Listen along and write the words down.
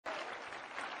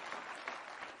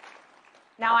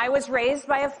Now, I was raised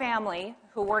by a family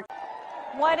who worked.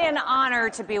 What an honor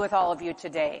to be with all of you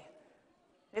today.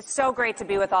 It's so great to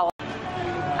be with all of you.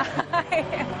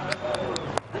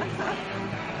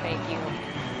 Thank you.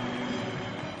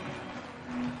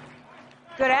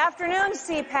 Good afternoon,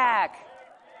 CPAC.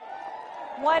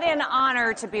 What an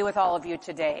honor to be with all of you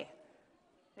today.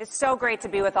 It's so great to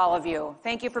be with all of you.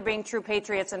 Thank you for being true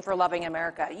patriots and for loving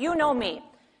America. You know me.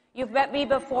 You've met me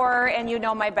before, and you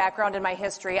know my background and my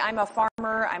history. I'm a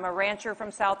farmer, I'm a rancher from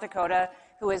South Dakota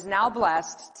who is now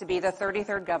blessed to be the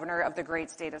 33rd governor of the great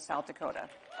state of South Dakota.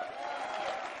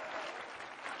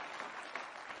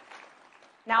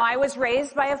 Now, I was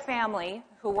raised by a family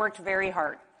who worked very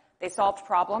hard. They solved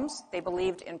problems. They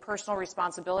believed in personal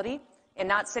responsibility and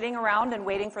not sitting around and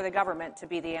waiting for the government to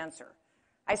be the answer.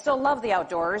 I still love the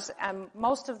outdoors. I'm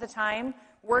most of the time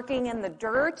working in the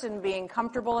dirt and being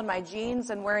comfortable in my jeans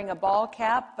and wearing a ball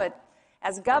cap, but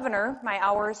as governor, my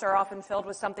hours are often filled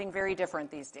with something very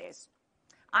different these days.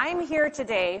 I'm here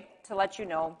today to let you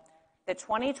know that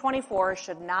 2024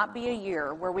 should not be a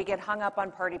year where we get hung up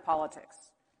on party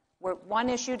politics, where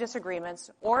one-issue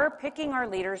disagreements, or picking our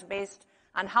leaders based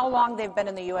on how long they've been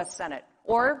in the U.S. Senate,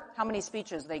 or how many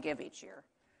speeches they give each year.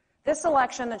 This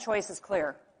election, the choice is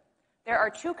clear. There are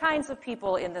two kinds of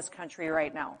people in this country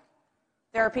right now.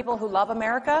 There are people who love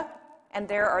America, and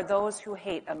there are those who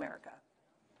hate America.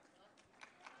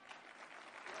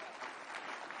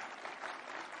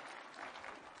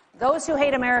 Those who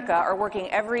hate America are working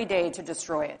every day to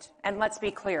destroy it. And let's be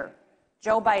clear,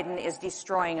 Joe Biden is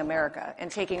destroying America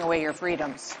and taking away your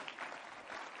freedoms.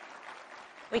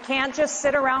 We can't just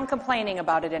sit around complaining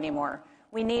about it anymore.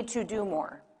 We need to do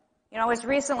more. You know, I was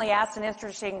recently asked an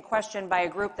interesting question by a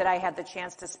group that I had the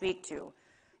chance to speak to.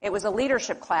 It was a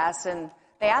leadership class, and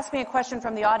they asked me a question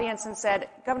from the audience and said,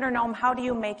 Governor Noem, how do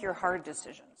you make your hard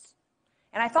decisions?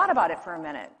 And I thought about it for a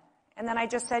minute, and then I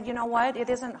just said, you know what? It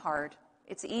isn't hard.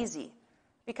 It's easy,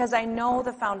 because I know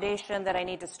the foundation that I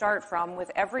need to start from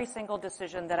with every single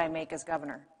decision that I make as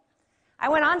governor. I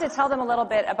went on to tell them a little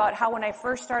bit about how when I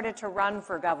first started to run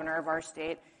for governor of our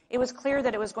state, it was clear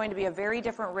that it was going to be a very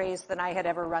different race than I had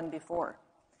ever run before.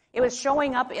 It was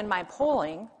showing up in my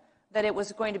polling that it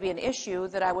was going to be an issue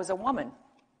that I was a woman.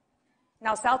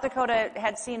 Now, South Dakota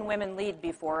had seen women lead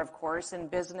before, of course, in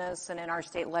business and in our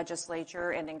state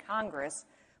legislature and in Congress,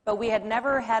 but we had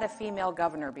never had a female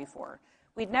governor before.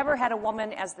 We'd never had a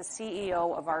woman as the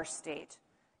CEO of our state.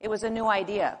 It was a new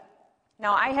idea.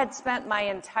 Now, I had spent my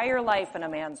entire life in a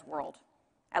man's world.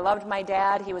 I loved my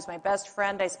dad. He was my best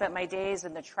friend. I spent my days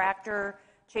in the tractor,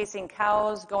 chasing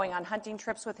cows, going on hunting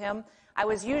trips with him. I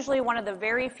was usually one of the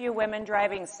very few women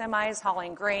driving semis,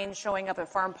 hauling grain, showing up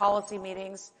at farm policy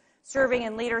meetings, serving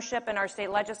in leadership in our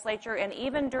state legislature, and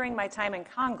even during my time in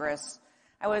Congress,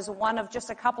 I was one of just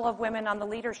a couple of women on the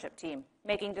leadership team,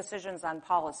 making decisions on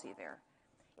policy there.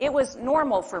 It was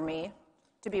normal for me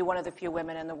to be one of the few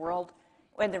women in the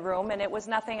room, and it was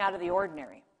nothing out of the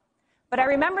ordinary. But I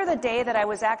remember the day that I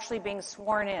was actually being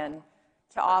sworn in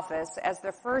to office as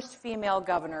the first female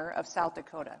governor of South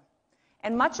Dakota.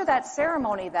 And much of that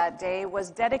ceremony that day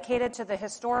was dedicated to the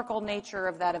historical nature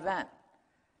of that event.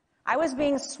 I was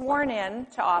being sworn in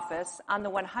to office on the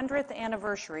 100th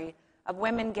anniversary of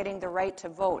women getting the right to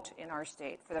vote in our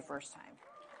state for the first time.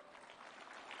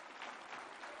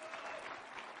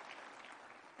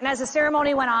 And as the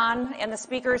ceremony went on and the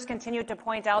speakers continued to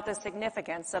point out the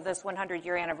significance of this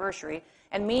 100-year anniversary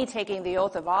and me taking the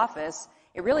oath of office,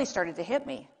 it really started to hit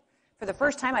me. For the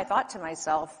first time, I thought to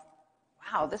myself,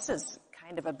 wow, this is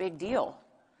kind of a big deal.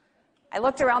 I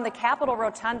looked around the Capitol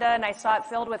Rotunda and I saw it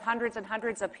filled with hundreds and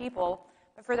hundreds of people,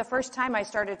 but for the first time, I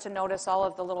started to notice all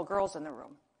of the little girls in the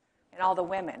room and all the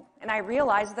women. And I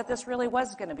realized that this really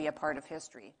was going to be a part of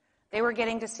history. They were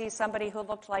getting to see somebody who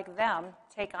looked like them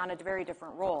take on a very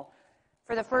different role.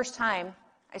 For the first time,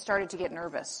 I started to get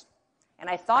nervous. And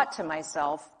I thought to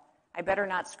myself, I better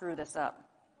not screw this up.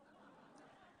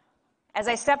 As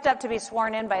I stepped up to be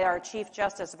sworn in by our Chief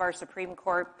Justice of our Supreme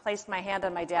Court, placed my hand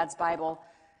on my dad's Bible,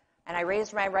 and I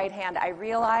raised my right hand, I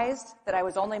realized that I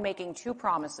was only making two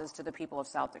promises to the people of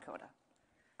South Dakota.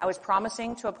 I was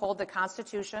promising to uphold the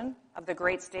Constitution of the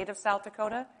great state of South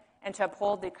Dakota and to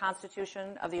uphold the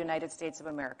Constitution of the United States of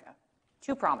America.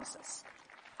 Two promises.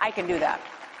 I can do that.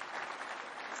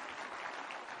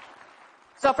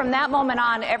 So from that moment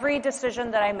on, every decision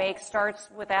that I make starts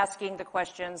with asking the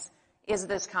questions, is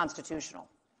this constitutional?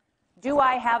 Do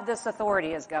I have this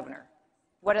authority as governor?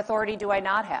 What authority do I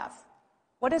not have?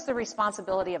 What is the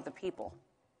responsibility of the people?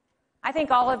 I think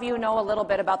all of you know a little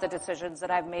bit about the decisions that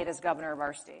I've made as governor of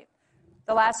our state.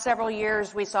 The last several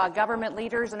years, we saw government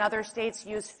leaders in other states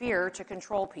use fear to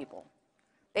control people.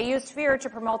 They used fear to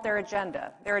promote their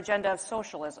agenda of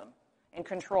socialism and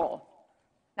control.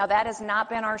 Now, that has not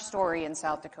been our story in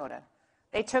South Dakota.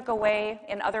 They took away,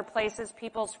 in other places,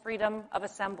 people's freedom of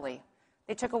assembly.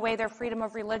 They took away their freedom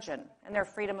of religion and their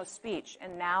freedom of speech.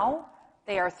 And now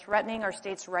they are threatening our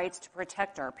state's rights to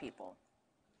protect our people.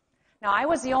 Now, I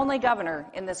was the only governor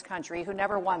in this country who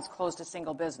never once closed a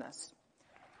single business.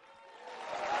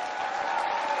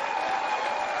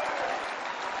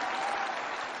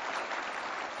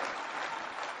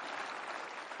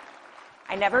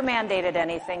 I never mandated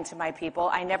anything to my people.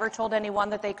 I never told anyone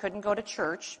that they couldn't go to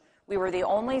church. We were the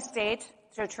only state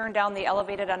to turn down the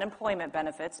elevated unemployment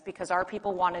benefits because our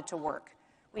people wanted to work.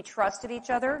 We trusted each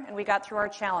other, and we got through our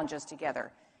challenges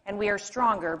together. And we are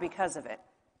stronger because of it.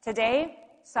 Today,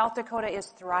 South Dakota is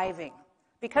thriving.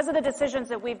 Because of the decisions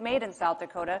that we've made in South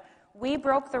Dakota, we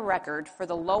broke the record for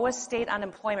the lowest state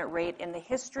unemployment rate in the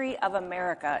history of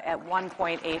America at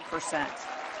 1.8%.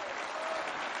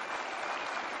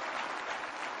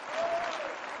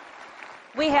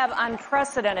 We have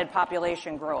unprecedented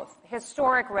population growth,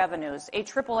 historic revenues, a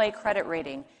AAA credit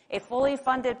rating, a fully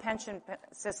funded pension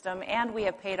system, and we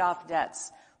have paid off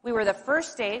debts. We were the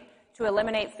first state to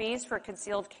eliminate fees for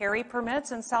concealed carry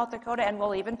permits in South Dakota, and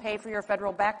we'll even pay for your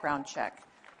federal background check.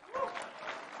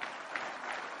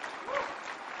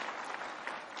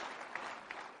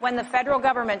 When the federal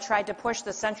government tried to push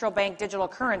the central bank digital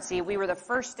currency, we were the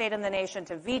first state in the nation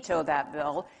to veto that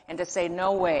bill and to say,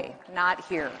 no way, not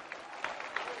here.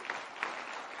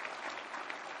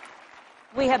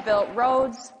 We have built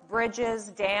roads, bridges,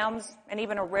 dams, and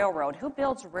even a railroad. Who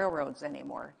builds railroads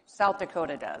anymore? South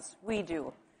Dakota does. We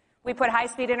do. We put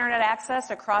high-speed internet access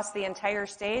across the entire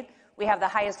state. We have the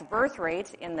highest birth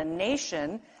rate in the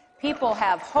nation. People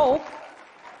have hope.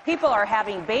 People are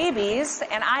having babies,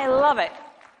 and I love it.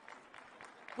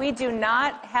 We do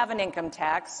not have an income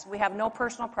tax. We have no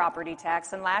personal property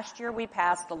tax, and last year we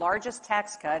passed the largest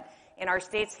tax cut in our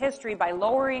state's history by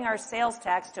lowering our sales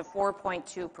tax to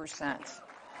 4.2%.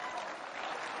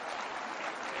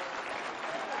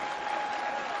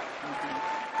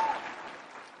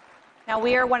 Now,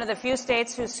 we are one of the few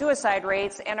states whose suicide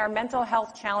rates and our mental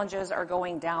health challenges are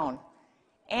going down.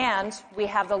 And we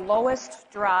have the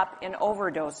lowest drop in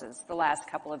overdoses the last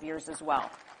couple of years as well.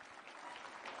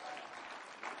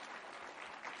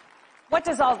 What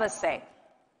does all this say?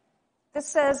 This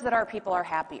says that our people are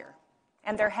happier.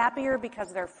 And they're happier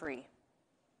because they're free.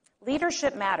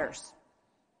 Leadership matters.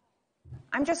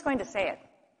 I'm just going to say it.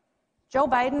 Joe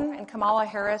Biden and Kamala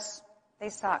Harris, they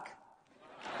suck.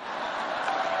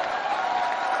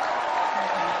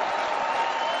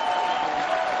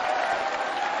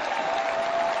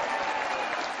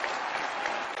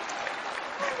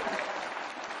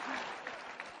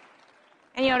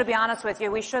 And, to be honest with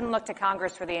you, we shouldn't look to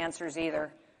Congress for the answers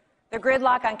either. The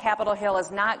gridlock on Capitol Hill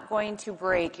is not going to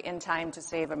break in time to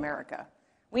save America.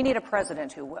 We need a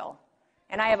president who will.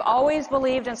 And I have always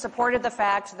believed and supported the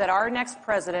fact that our next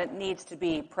president needs to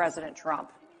be President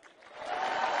Trump.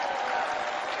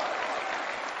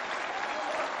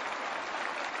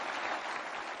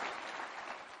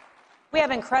 We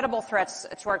have incredible threats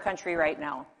to our country right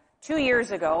now. 2 years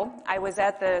ago, I was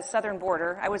at the southern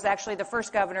border. I was actually the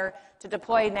first governor to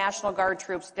deploy National Guard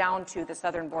troops down to the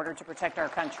southern border to protect our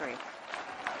country.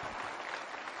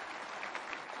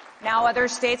 Now other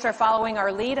states are following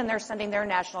our lead, and they're sending their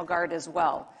National Guard as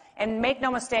well. And make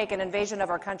no mistake, an invasion of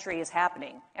our country is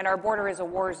happening, and our border is a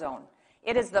war zone.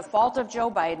 It is the fault of Joe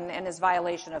Biden and his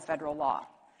violation of federal law.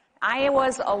 I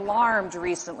was alarmed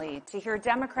recently to hear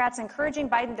Democrats encouraging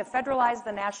Biden to federalize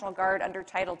the National Guard under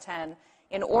Title X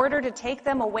in order to take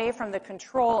them away from the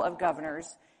control of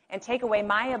governors and take away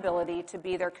my ability to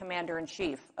be their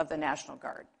commander-in-chief of the National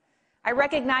Guard. I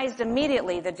recognized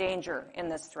immediately the danger in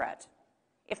this threat.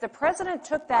 If the president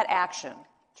took that action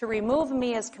to remove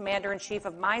me as commander-in-chief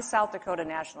of my South Dakota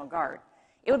National Guard,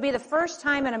 it would be the first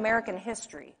time in American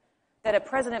history that a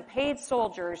president paid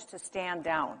soldiers to stand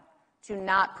down, to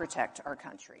not protect our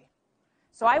country.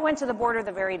 So I went to the border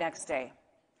the very next day.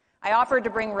 I offered to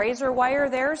bring razor wire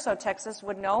there so Texas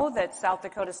would know that South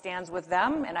Dakota stands with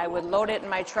them, and I would load it in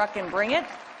my truck and bring it.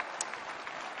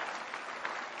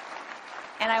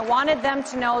 And I wanted them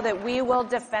to know that we will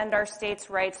defend our state's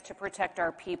rights to protect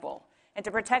our people and to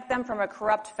protect them from a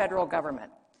corrupt federal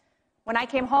government. When I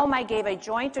came home, I gave a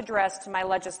joint address to my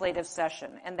legislative session,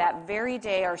 and that very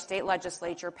day our state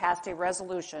legislature passed a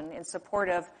resolution in support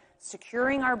of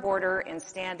securing our border and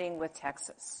standing with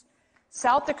Texas.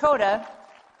 South Dakota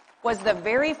was the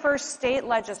very first state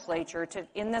legislature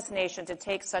in this nation to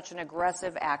take such an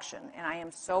aggressive action, and I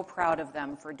am so proud of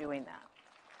them for doing that.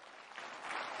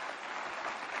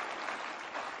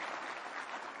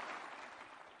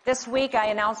 This week, I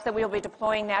announced that we will be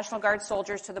deploying National Guard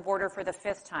soldiers to the border for the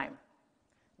 5th time.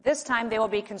 This time, they will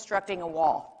be constructing a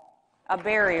wall, a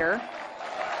barrier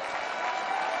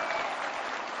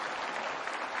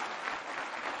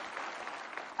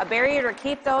to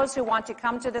keep those who want to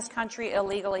come to this country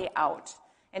illegally out,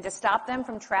 and to stop them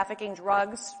from trafficking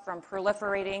drugs, from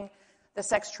proliferating the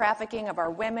sex trafficking of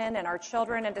our women and our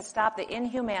children, and to stop the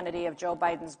inhumanity of Joe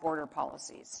Biden's border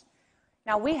policies.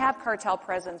 Now, we have cartel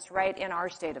presence right in our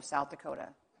state of South Dakota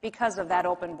because of that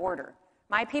open border.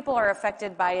 My people are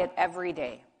affected by it every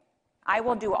day. I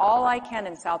will do all I can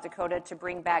in South Dakota to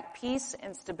bring back peace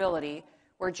and stability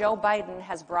where Joe Biden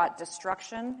has brought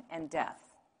destruction and death.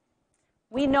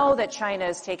 We know that China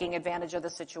is taking advantage of the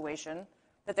situation,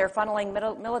 that they're funneling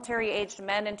military-aged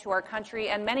men into our country,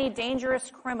 and many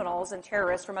dangerous criminals and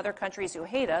terrorists from other countries who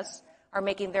hate us are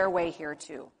making their way here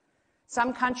too.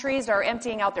 Some countries are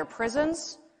emptying out their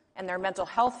prisons and their mental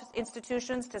health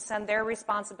institutions to send their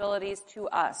responsibilities to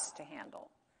us to handle.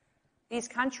 These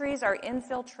countries are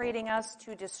infiltrating us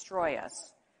to destroy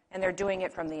us, and they're doing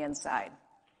it from the inside.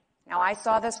 Now, I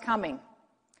saw this coming.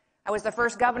 I was the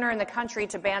first governor in the country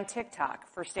to ban TikTok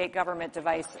for state government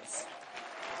devices.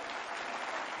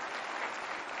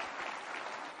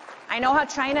 I know how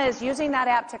China is using that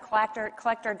app to collect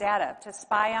our data, to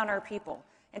spy on our people,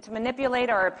 and to manipulate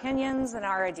our opinions and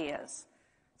our ideas.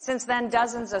 Since then,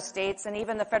 dozens of states and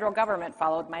even the federal government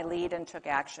followed my lead and took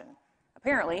action.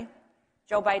 Apparently,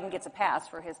 Joe Biden gets a pass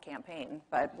for his campaign,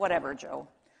 but whatever, Joe.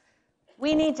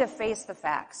 We need to face the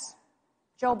facts.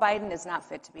 Joe Biden is not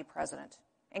fit to be president,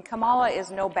 and Kamala is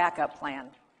no backup plan.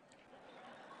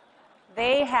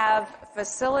 They have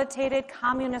facilitated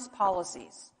communist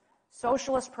policies,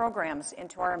 socialist programs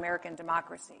into our American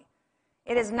democracy.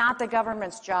 It is not the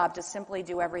government's job to simply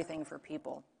do everything for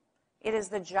people. It is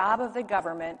the job of the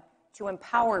government to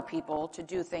empower people to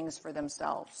do things for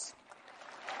themselves.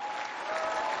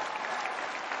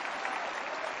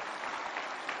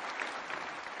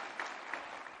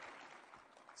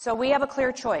 So we have a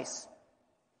clear choice.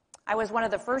 I was one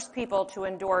of the first people to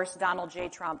endorse Donald J.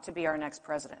 Trump to be our next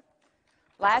president.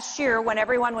 Last year, when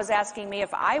everyone was asking me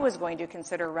if I was going to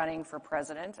consider running for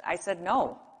president, I said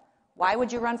no. Why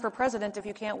would you run for president if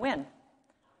you can't win?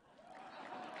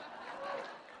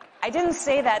 I didn't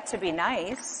say that to be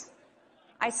nice.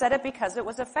 I said it because it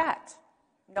was a fact.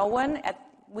 No one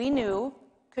we knew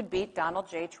could beat Donald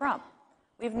J. Trump.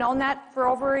 We've known that for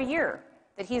over a year,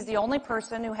 that he's the only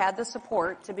person who had the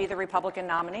support to be the Republican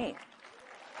nominee.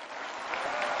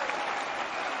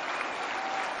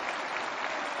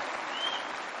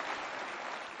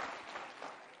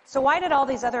 So why did all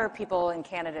these other people and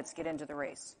candidates get into the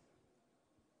race?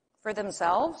 For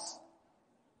themselves?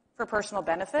 For personal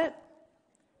benefit?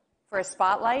 For a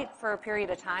spotlight for a period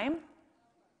of time?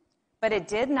 But it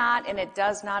did not and it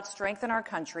does not strengthen our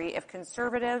country if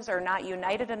conservatives are not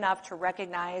united enough to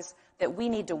recognize that we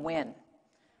need to win.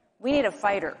 We need a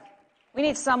fighter. We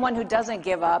need someone who doesn't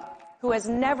give up, who has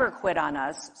never quit on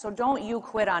us, so don't you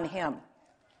quit on him.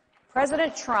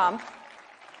 President Trump,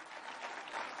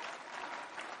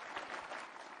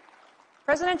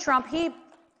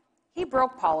 he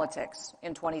broke politics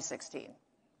in 2016.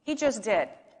 He just did.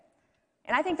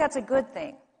 And I think that's a good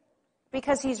thing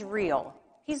because he's real.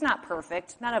 He's not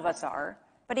perfect. None of us are.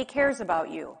 But he cares about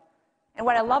you. And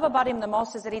what I love about him the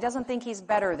most is that he doesn't think he's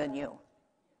better than you.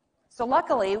 So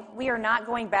luckily, we are not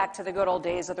going back to the good old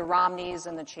days of the Romneys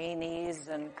and the Cheneys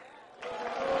and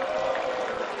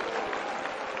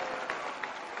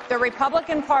the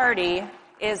Republican Party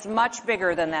is much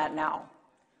bigger than that now.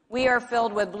 We are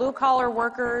filled with blue-collar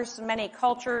workers, many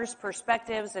cultures,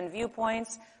 perspectives, and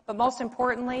viewpoints, but most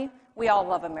importantly, we all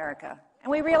love America.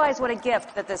 And we realize what a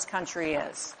gift that this country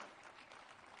is.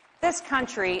 This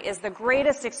country is the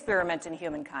greatest experiment in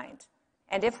humankind.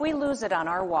 And if we lose it on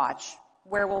our watch,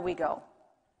 where will we go?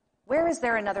 Where is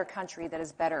there another country that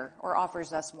is better or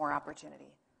offers us more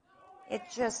opportunity? It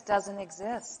just doesn't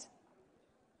exist.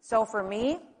 So for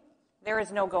me, there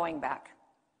is no going back.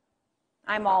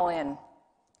 I'm all in.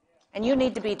 And you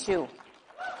need to be too.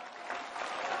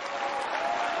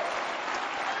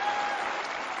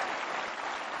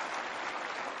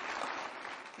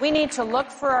 We need to look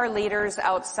for our leaders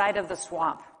outside of the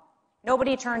swamp.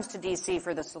 Nobody turns to D.C.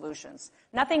 for the solutions.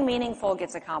 Nothing meaningful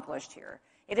gets accomplished here.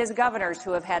 It is governors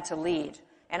who have had to lead.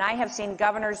 And I have seen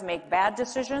governors make bad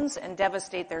decisions and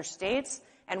devastate their states,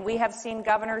 and we have seen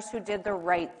governors who did the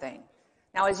right thing.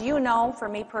 Now, as you know, for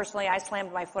me personally, I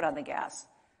slammed my foot on the gas.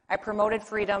 I promoted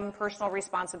freedom, personal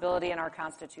responsibility in our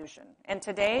Constitution. And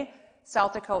today,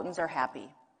 South Dakotans are happy.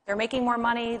 They're making more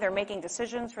money. They're making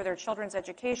decisions for their children's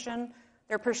education.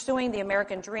 They're pursuing the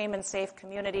American dream in safe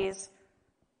communities.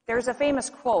 There's a famous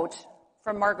quote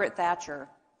from Margaret Thatcher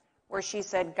where she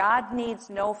said, "God needs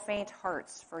no faint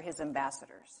hearts for his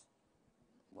ambassadors."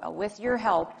 Well, with your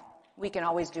help, we can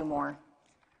always do more.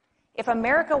 If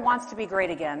America wants to be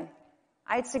great again,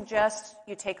 I'd suggest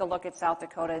you take a look at South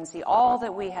Dakota and see all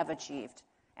that we have achieved,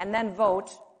 and then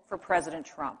vote for President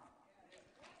Trump.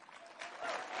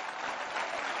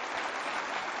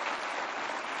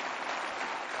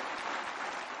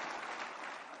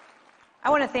 I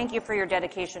want to thank you for your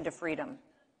dedication to freedom.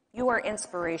 You are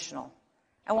inspirational.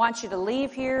 I want you to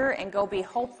leave here and go be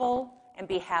hopeful and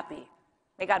be happy.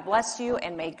 May God bless you,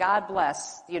 and may God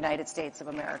bless the United States of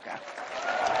America.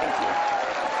 Thank you.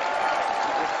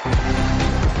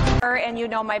 And you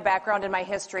know my background and my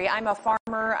history. I'm a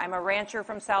farmer, I'm a rancher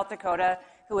from South Dakota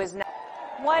who is now...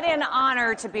 What an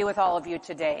honor to be with all of you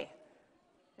today.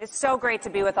 It's so great to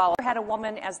be with all of you. I had a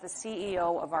woman as the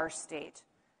CEO of our state.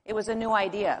 It was a new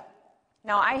idea.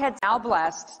 Now, I had now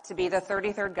blessed to be the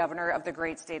 33rd governor of the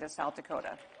great state of South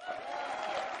Dakota.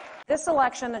 This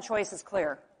election, the choice is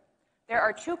clear. There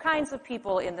are two kinds of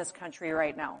people in this country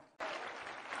right now.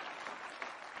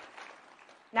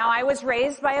 Now, I was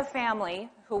raised by a family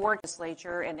who worked in the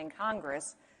legislature and in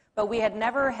Congress, but we had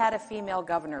never had a female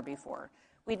governor before.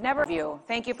 We'd never...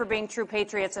 Thank you for being true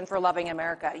patriots and for loving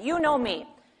America. You know me.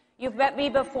 You've met me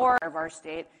before of our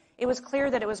state. It was clear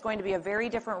that it was going to be a very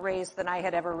different race than I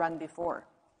had ever run before.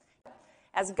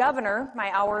 As governor,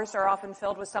 my hours are often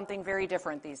filled with something very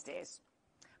different these days.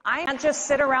 I can't just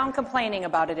sit around complaining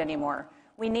about it anymore.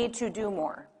 We need to do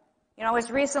more. You know, I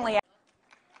was recently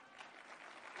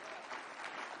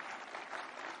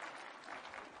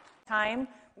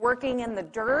working in the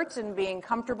dirt and being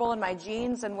comfortable in my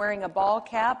jeans and wearing a ball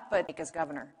cap, but as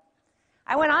governor.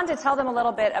 I went on to tell them a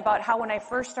little bit about how when I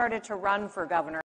first started to run for governor,